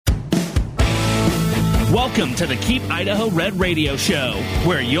Welcome to the Keep Idaho Red radio show,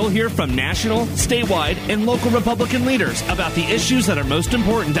 where you'll hear from national, statewide, and local Republican leaders about the issues that are most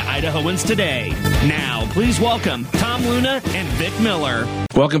important to Idahoans today. Now, please welcome Tom Luna and Vic Miller.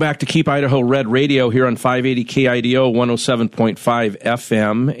 Welcome back to Keep Idaho Red Radio here on 580 KIDO, 107.5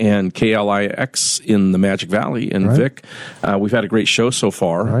 FM, and KLIX in the Magic Valley. And Vic, we've had a great show so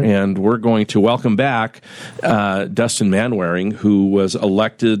far, and we're going to welcome back Dustin Manwaring, who was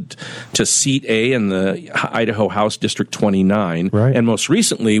elected to Seat A in the Idaho House District 29, and most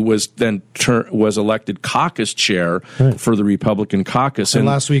recently was elected Caucus Chair for the Republican Caucus. And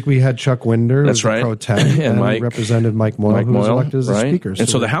last week we had Chuck Winder, that's right, pro tem, and Representative Mike Moyle, who was elected as a speaker. And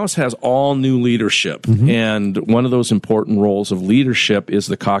so the House has all new leadership, and one of those important roles of leadership is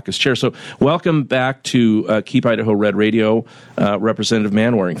the Caucus Chair. So welcome back to Keep Idaho Red Radio, Representative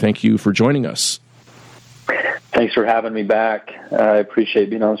Manwaring. Thank you for joining us. Thanks for having me back. I appreciate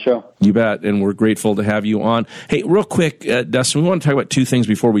being on the show. You bet, and we're grateful to have you on. Hey, real quick, Dustin, we want to talk about two things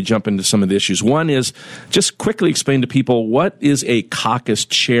before we jump into some of the issues. One is just quickly explain to people what is a caucus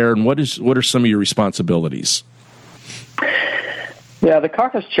chair and what are some of your responsibilities? Yeah, the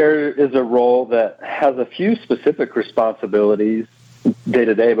caucus chair is a role that has a few specific responsibilities day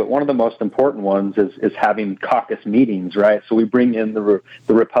to day, but one of the most important ones is having caucus meetings, right? So we bring in the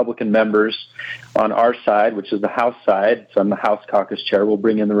Republican members on our side, which is the House side. So I'm the House caucus chair. We'll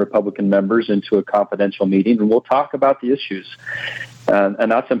bring in the Republican members into a confidential meeting, and we'll talk about the issues.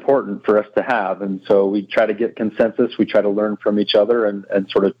 And that's important for us to have. And so we try to get consensus. We try to learn from each other and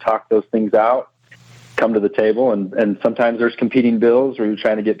sort of talk those things out, come to the table, and sometimes there's competing bills where you're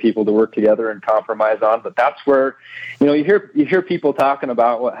trying to get people to work together and compromise on. But that's where, you hear people talking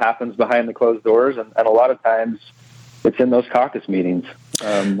about what happens behind the closed doors, and a lot of times it's in those caucus meetings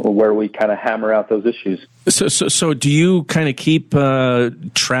where we kind of hammer out those issues. So do you kind of keep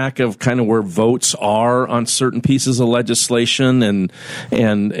track of kind of where votes are on certain pieces of legislation and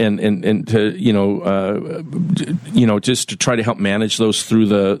to just to try to help manage those through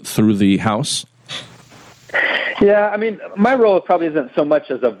the House? Yeah, I mean, my role probably isn't so much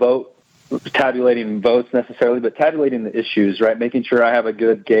as a vote, tabulating votes necessarily, but tabulating the issues, right? Making sure I have a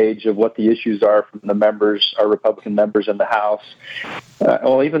good gauge of what the issues are from the members, our Republican members in the House,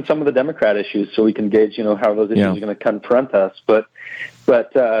 even some of the Democrat issues, so we can gauge, how those issues are going to confront us. But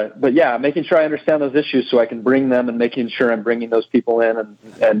yeah, making sure I understand those issues so I can bring them, and making sure I'm bringing those people in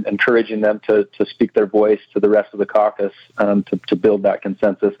and encouraging them to speak their voice to the rest of the caucus to build that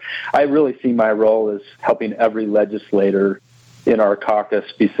consensus. I really see my role as helping every legislator in our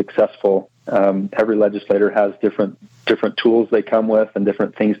caucus be successful. Every legislator has different tools they come with and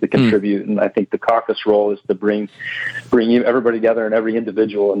different things to contribute, and I think the caucus role is to bring everybody together and every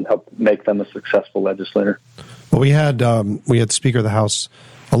individual and help make them a successful legislator. Well, we had Speaker of the House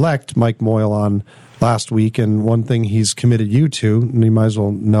elect Mike Moyle on last week, and one thing he's committed you to, and you might as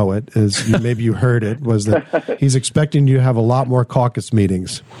well know it, is maybe you heard it, was that he's expecting you to have a lot more caucus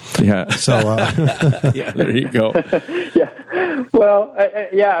meetings. Yeah. So, yeah, there you go. Yeah. Well,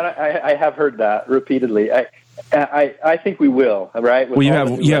 I have heard that repeatedly. I think we will, right? Well,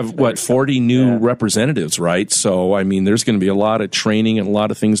 you have what, 40 new representatives, right? So, I mean, there's going to be a lot of training and a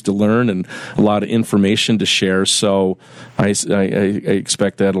lot of things to learn and a lot of information to share. So, I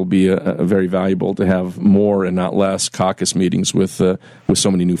expect that'll be a very valuable to have more and not less caucus meetings with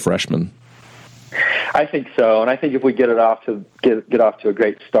so many new freshmen. I think so, and I think if we get off to a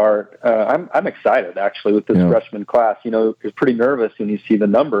great start, I'm excited actually with this freshman class. You're pretty nervous when you see the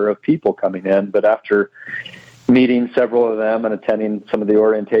number of people coming in, but after meeting several of them and attending some of the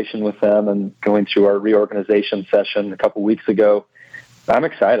orientation with them and going through our reorganization session a couple weeks ago, I'm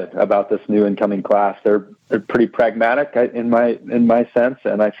excited about this new incoming class. They're pretty pragmatic in my sense,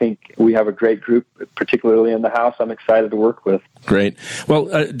 and I think we have a great group, particularly in the House. I'm excited to work with. Great.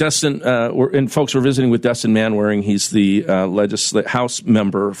 Well, Dustin, folks, we're visiting with Dustin Manwaring. He's the House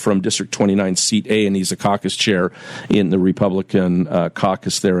member from District 29, Seat A, and he's a caucus chair in the Republican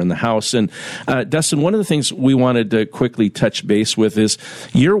caucus there in the House. And Dustin, one of the things we wanted to quickly touch base with is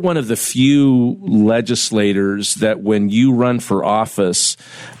you're one of the few legislators that when you run for office,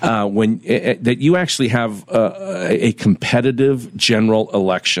 that you actually have a competitive general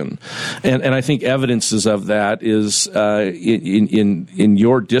election. And I think evidences of that is in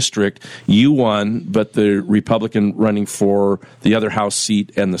your district, you won, but the Republican running for the other House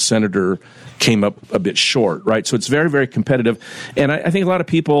seat and the senator came up a bit short, right? So it's very, very competitive. And I think a lot of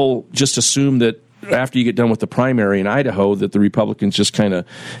people just assume that after you get done with the primary in Idaho, that the Republicans just kind of,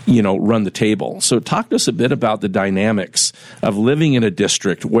 run the table. So talk to us a bit about the dynamics of living in a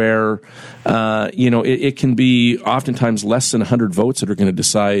district where, it can be oftentimes less than 100 votes that are going to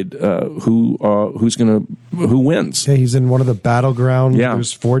decide who wins. Yeah, he's in one of the battleground. Yeah.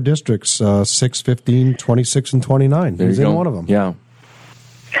 There's 4 districts, 6, 15, 26, and 29. He's in one of them. Yeah.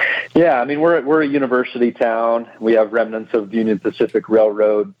 Yeah, I mean, we're a university town. We have remnants of Union Pacific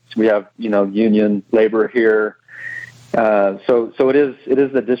Railroad. We have, union labor here. So it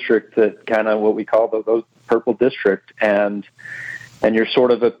is the district that kind of what we call the purple district, and you're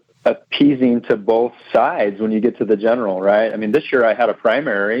sort of appeasing to both sides when you get to the general, right? I mean, this year I had a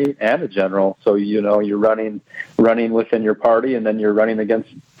primary and a general, so you're running within your party, and then you're running against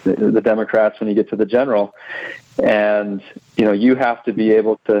the Democrats when you get to the general. And, you have to be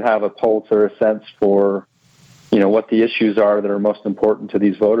able to have a pulse or a sense for, what the issues are that are most important to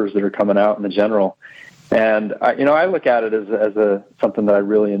these voters that are coming out in the general. And, I look at it as something that I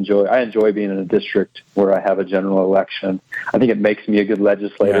really enjoy. I enjoy being in a district where I have a general election. I think it makes me a good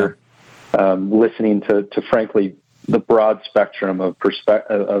legislator, listening to frankly, the broad spectrum of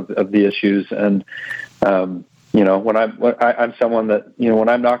of the issues. And, when I'm someone that, when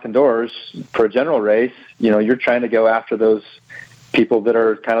I'm knocking doors for a general race, you're trying to go after those people that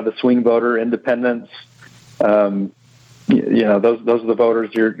are kind of the swing voter, independents. Those are the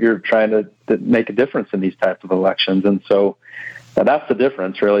voters you're trying to make a difference in these types of elections. And so that's the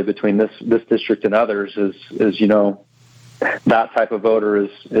difference really between this district and others is that type of voter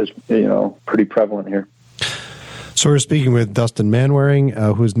is pretty prevalent here. So we're speaking with Dustin Manwaring,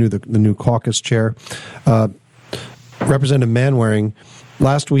 who's the new caucus chair. Representative Manwaring,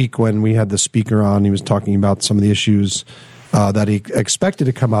 last week when we had the speaker on, he was talking about some of the issues that he expected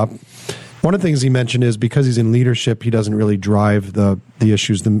to come up. One of the things he mentioned is because he's in leadership, he doesn't really drive the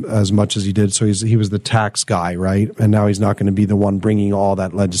issues as much as he did. So he was the tax guy, right? And now he's not going to be the one bringing all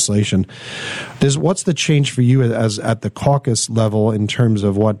that legislation. What's the change for you as at the caucus level in terms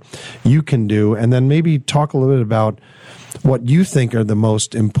of what you can do? And then maybe talk a little bit about what you think are the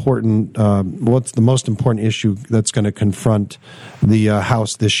most important, what's the most important issue that's going to confront the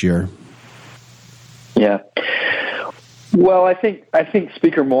House this year? Yeah. Well, I think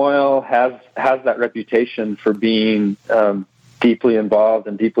Speaker Moyle has that reputation for being deeply involved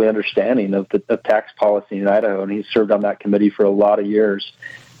and deeply understanding of tax policy in Idaho, and he's served on that committee for a lot of years.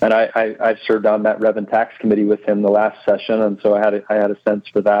 And I've served on that Rev and Tax Committee with him the last session, and so I had a sense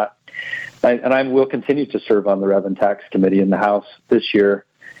for that. And I will continue to serve on the Rev and Tax Committee in the House this year.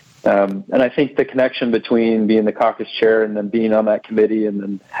 And I think the connection between being the caucus chair and then being on that committee and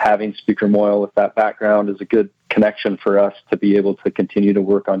then having Speaker Moyle with that background is a good connection for us to be able to continue to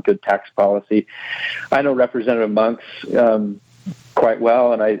work on good tax policy. I know Representative Monks quite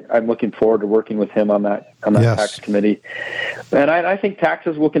well, and I'm looking forward to working with him on that Yes. tax committee. And I think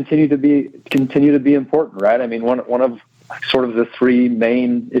taxes will continue to be important, right? I mean, one of sort of the 3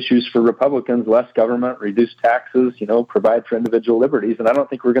 main issues for Republicans: less government, reduce taxes, provide for individual liberties. And I don't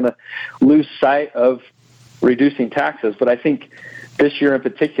think we're going to lose sight of reducing taxes. But I think this year in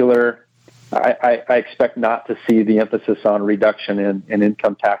particular, I expect not to see the emphasis on reduction in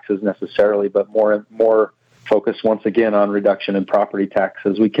income taxes necessarily, but more focus once again on reduction in property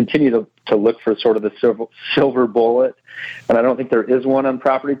taxes. We continue to look for sort of the silver bullet, and I don't think there is one on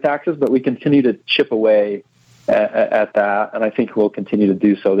property taxes, but we continue to chip away at that, and I think we'll continue to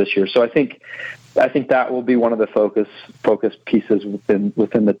do so this year. So I think that will be one of the focus pieces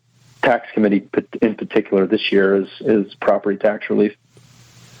within the tax committee in particular this year is property tax relief.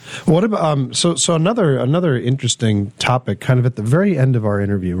 What about so another interesting topic, kind of at the very end of our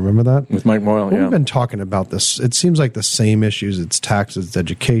interview? Remember that with Mike Moyle? We've been talking about this. It seems like the same issues. It's taxes, it's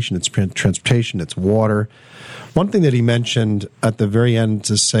education, it's transportation, it's water. One thing that he mentioned at the very end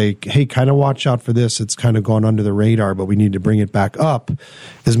to say, hey, kind of watch out for this. It's kind of gone under the radar, but we need to bring it back up,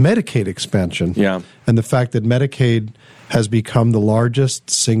 is Medicaid expansion. Yeah. And the fact that Medicaid has become the largest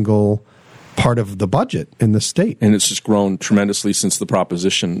single part of the budget in the state. And it's just grown tremendously since the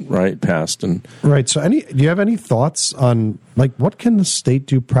proposition, passed. And right. So do you have any thoughts on, what can the state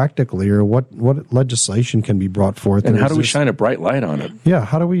do practically, or what legislation can be brought forth? And how do we shine a bright light on it? Yeah.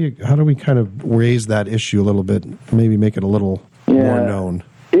 How do we kind of raise that issue a little bit, maybe make it a little more known?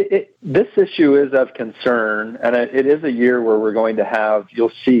 This issue is of concern, and it is a year where we're going to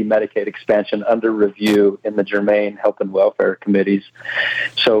you'll see Medicaid expansion under review in the germane health and welfare committees.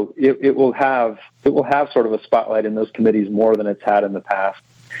 So it will have sort of a spotlight in those committees more than it's had in the past.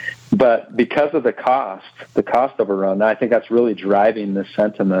 But because of the cost overrun, I think that's really driving this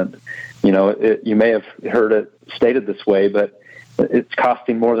sentiment. You may have heard it stated this way, but it's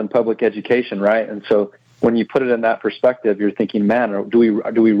costing more than public education, right? And so when you put it in that perspective, you're thinking, man, do we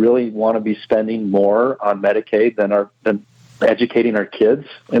really want to be spending more on Medicaid than educating our kids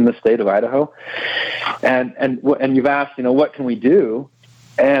in the state of Idaho? And you've asked, what can we do?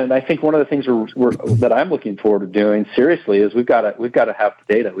 And I think one of the things that I'm looking forward to doing seriously is we've got to have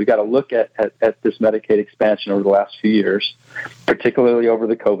the data. We've got to look at this Medicaid expansion over the last few years, particularly over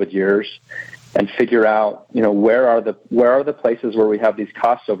the COVID years, and figure out, where are the places where we have these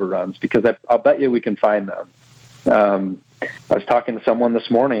cost overruns? Because I'll bet you we can find them. I was talking to someone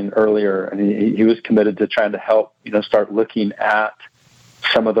this morning earlier, and he was committed to trying to help, start looking at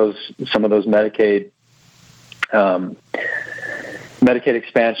some of those Medicaid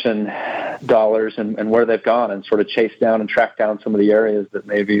expansion dollars and where they've gone, and sort of chase down and track down some of the areas that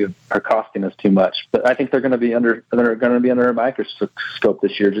maybe are costing us too much. But I think they're going to be under a microscope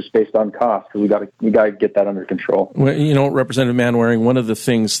this year, just based on cost, because we got to get that under control. Well, Representative Manwaring, one of the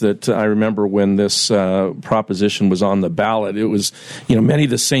things that I remember when this proposition was on the ballot, it was many of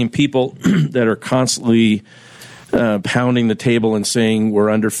the same people that are constantly pounding the table and saying we're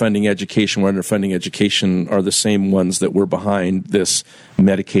underfunding education are the same ones that were behind this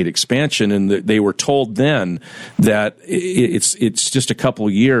Medicaid expansion, and they were told then that it's just a couple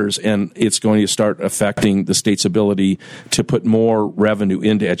of years and it's going to start affecting the state's ability to put more revenue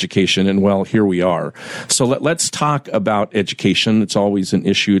into education. And well, here we are. So let's talk about education. It's always an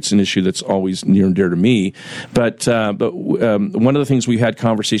issue. It's an issue that's always near and dear to me. But one of the things we've had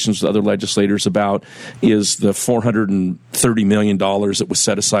conversations with other legislators about is the $430 million that was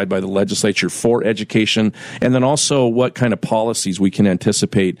set aside by the legislature for education, and then also what kind of policies we can anticipate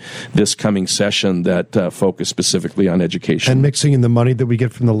this coming session that focus specifically on education. And mixing in the money that we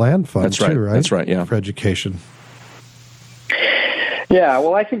get from the land fund, That's right. too, right? That's right, yeah. For education. Yeah,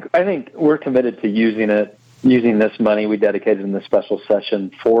 well, I think we're committed to using this money we dedicated in the special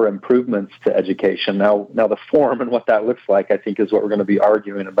session for improvements to education. Now the form and what that looks like, I think, is what we're going to be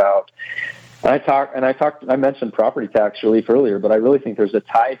arguing about. I mentioned property tax relief earlier, but I really think there's a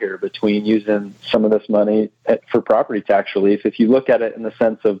tie here between using some of this money for property tax relief. If you look at it in the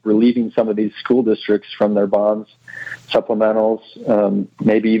sense of relieving some of these school districts from their bonds, supplementals,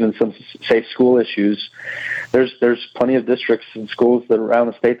 maybe even some safe school issues, there's plenty of districts and schools that are around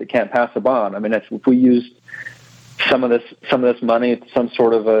the state that can't pass a bond. I mean, if we used some of this money, some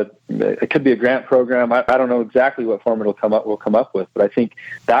sort of it could be a grant program. I don't know exactly what form we'll come up with, but I think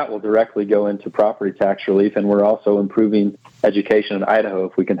that will directly go into property tax relief, and we're also improving education in Idaho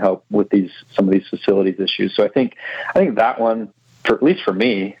if we can help with some of these facilities issues. So I think that one, at least for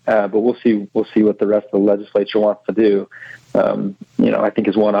me, but we'll see what the rest of the legislature wants to do. I think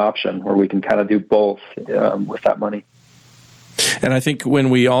is one option where we can kind of do both with that money. And I think when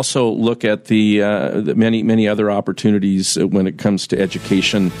we also look at the many other opportunities when it comes to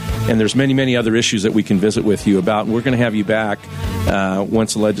education, and there's many other issues that we can visit with you about, and we're going to have you back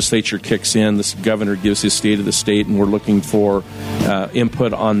once the legislature kicks in. The governor gives his state of the state, and we're looking for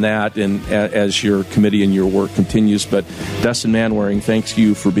input on that, and as your committee and your work continues. But Dustin Manwaring, thanks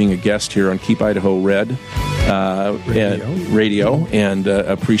you for being a guest here on Keep Idaho Red Radio, and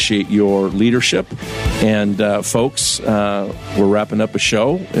appreciate your leadership. And folks, we're wrapping up a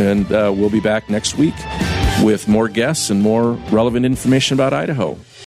show, and we'll be back next week with more guests and more relevant information about Idaho.